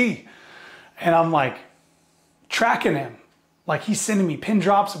COC, and I'm tracking him. He's sending me pin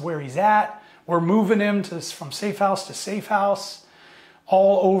drops of where he's at. We're moving him from safe house to safe house,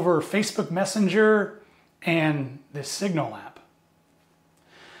 all over Facebook Messenger and this Signal app.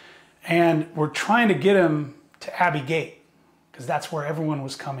 And we're trying to get him to Abbey Gate, because that's where everyone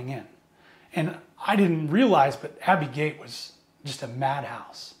was coming in. And I didn't realize, but Abbey Gate was just a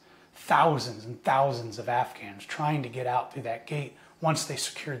madhouse. Thousands and thousands of Afghans trying to get out through that gate once they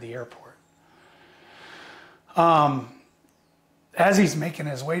secured the airport. As he's making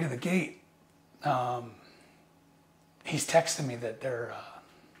his way to the gate, he's texting me that they're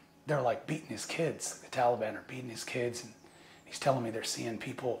beating his kids. The Taliban are beating his kids, and he's telling me they're seeing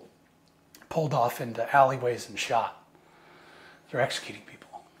people pulled off into alleyways and shot. They're executing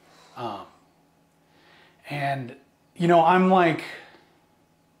people. And I'm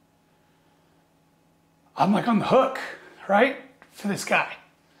on the hook, right, for this guy.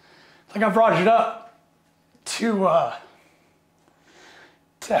 I brought it up to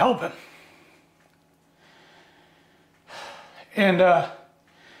help him. And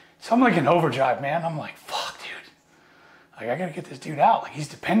so I'm in overdrive, man. I'm fuck, dude. I gotta get this dude out. He's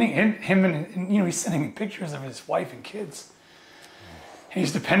depending, him and he's sending me pictures of his wife and kids. And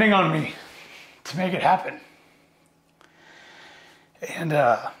he's depending on me to make it happen. And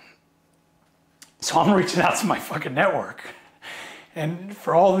so I'm reaching out to my fucking network. And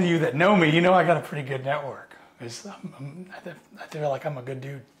for all of you that know me, you know I got a pretty good network. I feel like I'm a good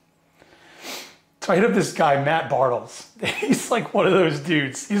dude. So I hit up this guy, Matt Bartles. He's like one of those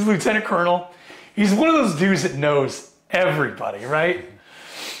dudes. He's a lieutenant colonel. He's one of those dudes that knows everybody, right?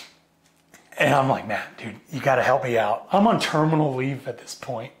 And I'm like, Matt, dude, you got to help me out. I'm on terminal leave at this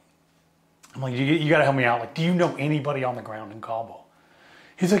point. I'm like, you got to help me out. Like, do you know anybody on the ground in Kabul?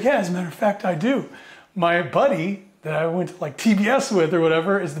 He's like, yeah, as a matter of fact, I do. My buddy that I went to like TBS with or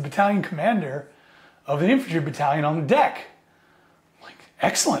whatever is the battalion commander of the infantry battalion on the deck. I'm like,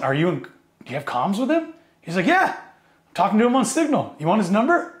 excellent. Do you have comms with him? He's like, yeah, I'm talking to him on Signal. You want his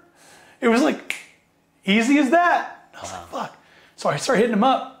number? It was like, easy as that. I was like, fuck. So I started hitting him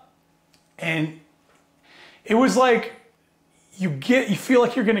up, and it was like, you feel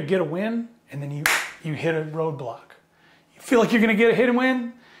like you're gonna get a win, and then you hit a roadblock. You feel like you're gonna get a hit and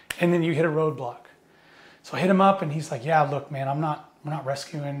win, and then you hit a roadblock. So I hit him up, and he's like, yeah, look, man, we're not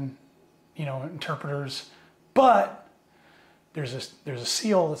rescuing, interpreters, but there's a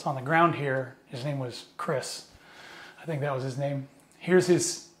SEAL that's on the ground here. His name was Chris. I think that was his name. Here's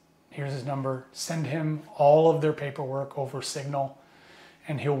his number. Send him all of their paperwork over Signal,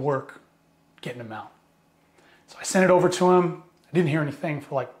 and he'll work getting them out. So I sent it over to him. I didn't hear anything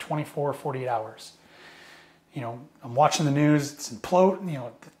for like 24 or 48 hours. I'm watching the news. It's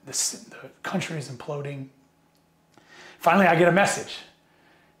imploding. The country is imploding. Finally, I get a message.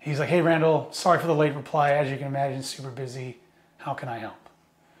 He's like, hey, Randall, sorry for the late reply. As you can imagine, super busy. How can I help?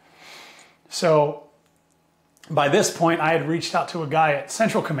 So by this point, I had reached out to a guy at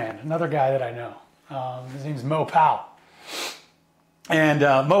Central Command, another guy that I know. His name's Mo Powell. And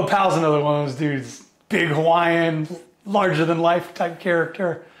Mo Powell's another one of those dudes, big Hawaiian, larger than life type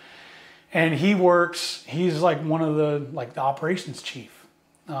character. And he's like one of the operations chief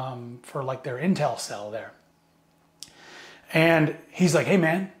for like their intel cell there. And he's like, hey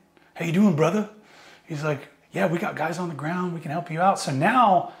man, how you doing, brother? He's like, yeah, we got guys on the ground. We can help you out. So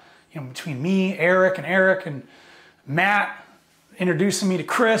now, between me, Eric, and Matt introducing me to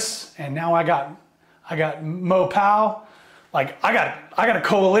Chris, and now I got Mo Powell. Like I got a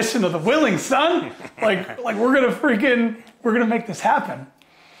coalition of the willing, son. like we're gonna make this happen.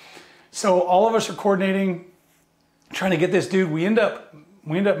 So all of us are coordinating, trying to get this dude. We end up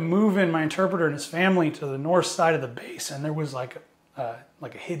moving my interpreter and his family to the north side of the base, and there was like a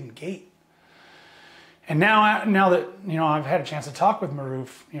hidden gate. And now that I've had a chance to talk with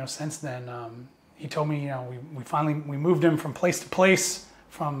Maroof, since then, he told me we moved him from place to place,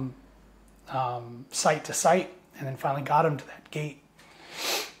 from site to site, and then finally got him to that gate.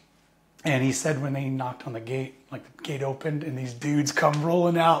 And he said when they knocked on the gate, like the gate opened and these dudes come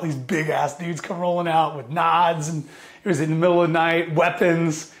rolling out, these big ass dudes come rolling out with nods, and it was in the middle of the night,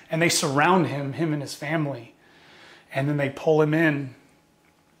 weapons, and they surround him and his family. And then they pull him in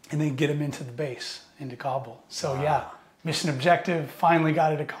and they get him into the base, into Kabul. So yeah, mission objective, finally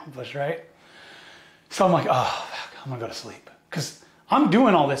got it accomplished, right? So I'm like, oh, fuck, I'm gonna go to sleep. Because I'm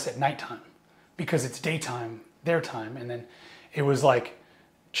doing all this at nighttime because it's daytime, their time. And then it was like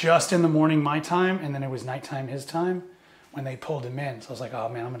just in the morning, my time, and then it was nighttime, his time, when they pulled him in. So I was like, oh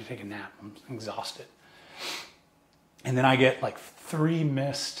man, I'm gonna take a nap. I'm exhausted. And then I get like 3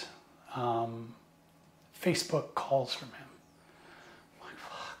 missed Facebook calls from him. I'm like,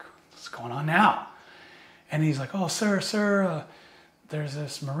 fuck, what's going on now? And he's like, oh, sir, there's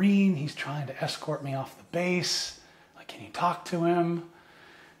this Marine. He's trying to escort me off the base. Like, can you talk to him?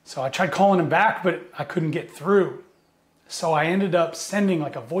 So I tried calling him back, but I couldn't get through. So I ended up sending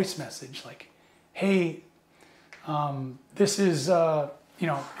like a voice message, like, hey, this is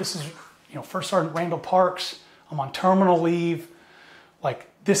First Sergeant Randall Parks. I'm on terminal leave. Like,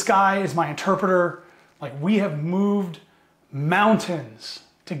 this guy is my interpreter. Like, we have moved mountains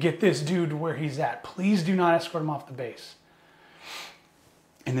to get this dude to where he's at. Please do not escort him off the base.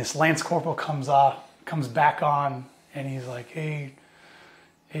 And this Lance Corporal comes back on, and he's like, hey,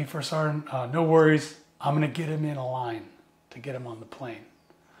 First Sergeant, no worries. I'm gonna get him in a line to get him on the plane.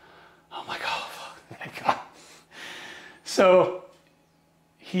 I'm like, oh, fuck, thank God. So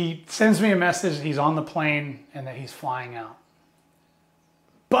he sends me a message that he's on the plane and that he's flying out.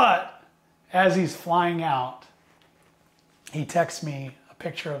 But as he's flying out, he texts me a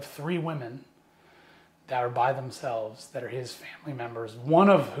picture of 3 women that are by themselves, that are his family members, one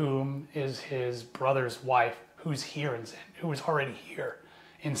of whom is his brother's wife, who's already here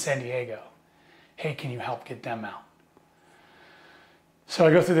in San Diego. Hey, can you help get them out? So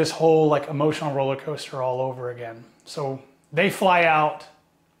I go through this whole like emotional roller coaster all over again. So they fly out.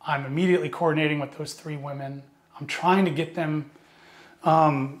 I'm immediately coordinating with those 3 women. I'm trying to get them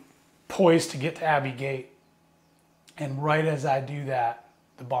poised to get to Abbey Gate. And right as I do that,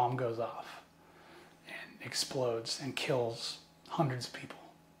 the bomb goes off and explodes and kills hundreds of people.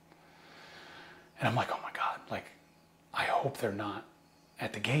 And I'm like, oh my God, like, I hope they're not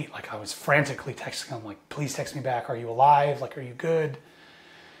at the gate. Like, I was frantically texting them, like, please text me back. Are you alive? Like, are you good?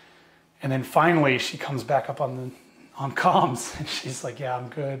 And then finally she comes back up on comms and she's like, yeah, I'm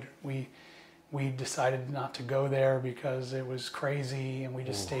good. We decided not to go there because it was crazy and we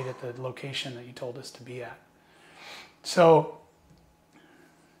just stayed at the location that you told us to be at. So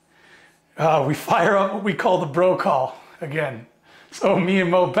we fire up what we call the bro call again. So me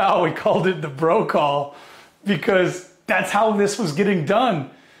and Mo Powell, we called it the bro call because that's how this was getting done.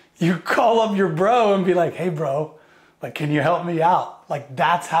 You call up your bro and be like, hey bro, like, can you help me out? Like,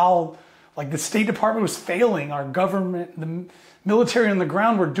 that's how, like, the State Department was failing. Our government, the military on the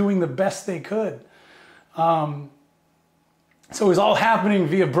ground were doing the best they could. So it was all happening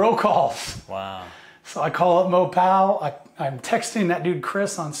via bro calls. Wow. So I call up Mo Powell. I'm texting that dude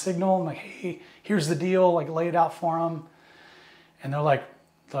Chris on Signal. I'm like, hey, here's the deal. Like, lay it out for him. And they're like,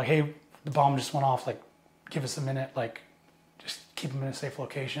 hey, the bomb just went off. Like, give us a minute. Like, just keep him in a safe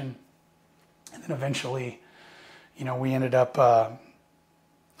location. And then eventually, you know, we ended up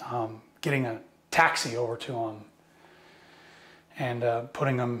getting a taxi over to him and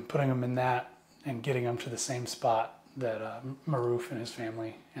putting him in that and getting him to the same spot that Maroof and his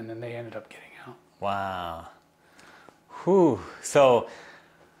family. And then they ended up getting out. Wow. Whew. So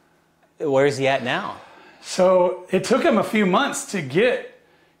where's he at now? So it took him a few months to get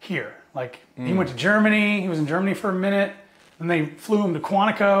here. Like, he went to Germany. He was in Germany for a minute. Then they flew him to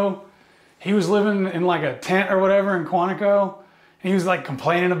Quantico. He was living in like a tent or whatever in Quantico. And he was like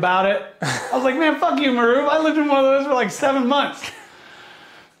complaining about it. I was like, man, fuck you, Maroof. I lived in one of those for like 7 months.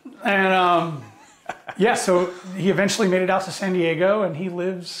 And yeah, so he eventually made it out to San Diego, and he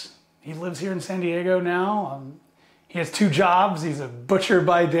lives here in San Diego now. He has 2 jobs. He's a butcher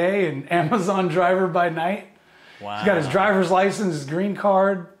by day and Amazon driver by night. Wow. He's got his driver's license, his green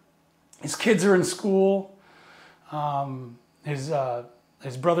card. His kids are in school. His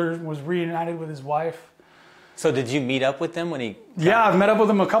brother was reunited with his wife. So did you meet up with them when he... Yeah, I've met up with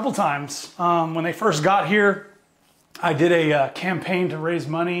them a couple times. When they first got here, I did a campaign to raise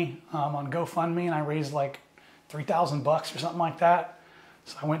money on GoFundMe, and I raised like $3,000 or something like that.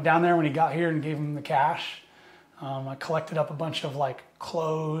 So I went down there when he got here and gave him the cash. I collected up a bunch of like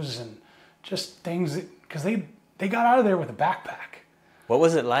clothes and just things because they got out of there with a backpack. What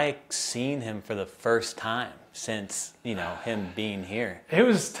was it like seeing him for the first time since, you know, him being here? It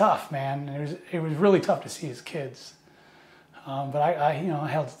was tough, man. It was really tough to see his kids. But I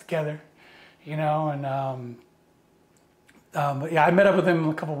held it together, you know, and but yeah, I met up with him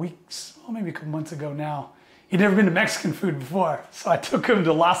a couple weeks, well, maybe a couple months ago now. He'd never been to Mexican food before, so I took him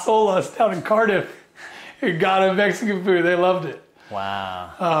to Las Olas down in Cardiff and got him Mexican food. They loved it.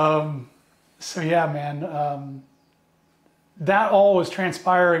 Wow. So yeah, man, that all was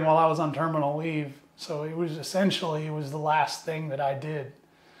transpiring while I was on terminal leave. So it was the last thing that I did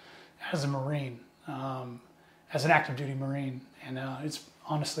as a Marine, as an active duty Marine. And it's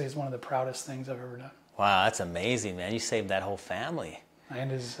one of the proudest things I've ever done. Wow, that's amazing, man. You saved that whole family. And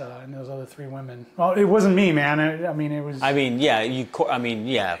and those other 3 women. Well, it wasn't me, man. It was.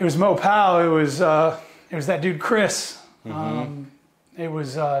 It was Mo Powell. It was that dude Chris. Mm-hmm. It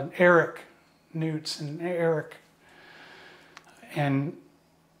was Eric Newts and Eric. And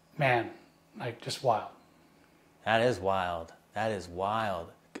man, like, just wild. That is wild. That is wild.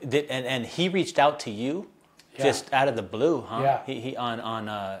 And he reached out to you, just out of the blue, huh? Yeah. He on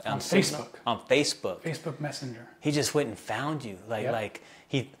Facebook. Signal? On Facebook. Facebook Messenger. He just went and found you,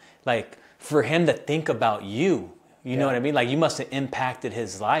 for him to think about you. You know what I mean? Like, you must have impacted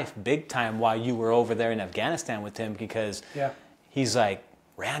his life big time while you were over there in Afghanistan with him, because he's like,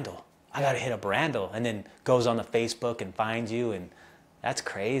 Randall, I gotta hit up Randall, and then goes on the Facebook and finds you, and that's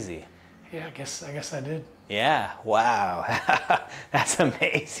crazy. Yeah, I guess I did. Yeah, wow. That's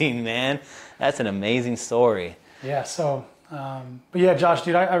amazing, man. That's an amazing story. Yeah, so, but yeah, Josh,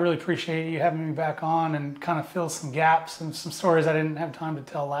 dude, I really appreciate you having me back on and kind of fill some gaps and some stories I didn't have time to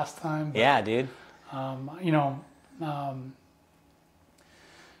tell last time. But, yeah, dude. What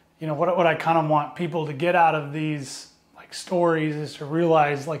I kind of want people to get out of these like stories is to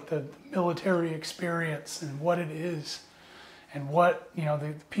realize like the military experience and what it is. And what,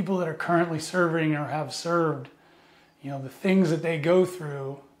 the people that are currently serving or have served, the things that they go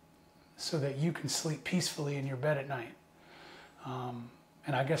through so that you can sleep peacefully in your bed at night.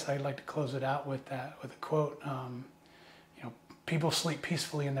 And I guess I'd like to close it out with a quote. People sleep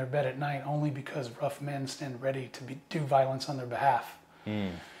peacefully in their bed at night only because rough men stand ready to do violence on their behalf.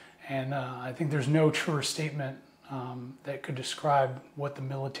 And I think there's no truer statement that could describe what the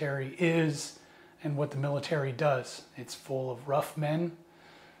military is and what the military does. It's full of rough men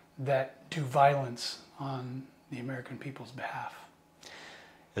that do violence on the American people's behalf. It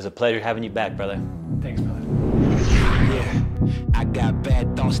was a pleasure having you back, brother. Thanks, brother. Yeah, I got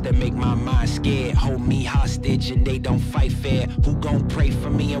bad thoughts that make my mind scared. Hold me hostage and they don't fight fair. Who gon' pray for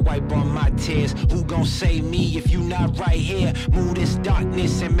me and wipe on my tears? Who gon' save me if you not right here? Move this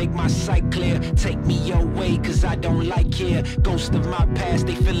darkness and make my sight clear. Take me your way cause I don't like here. Ghosts of my past,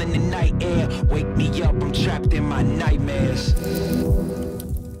 they fill in the night air. Wake me up, I'm trapped in my nightmares.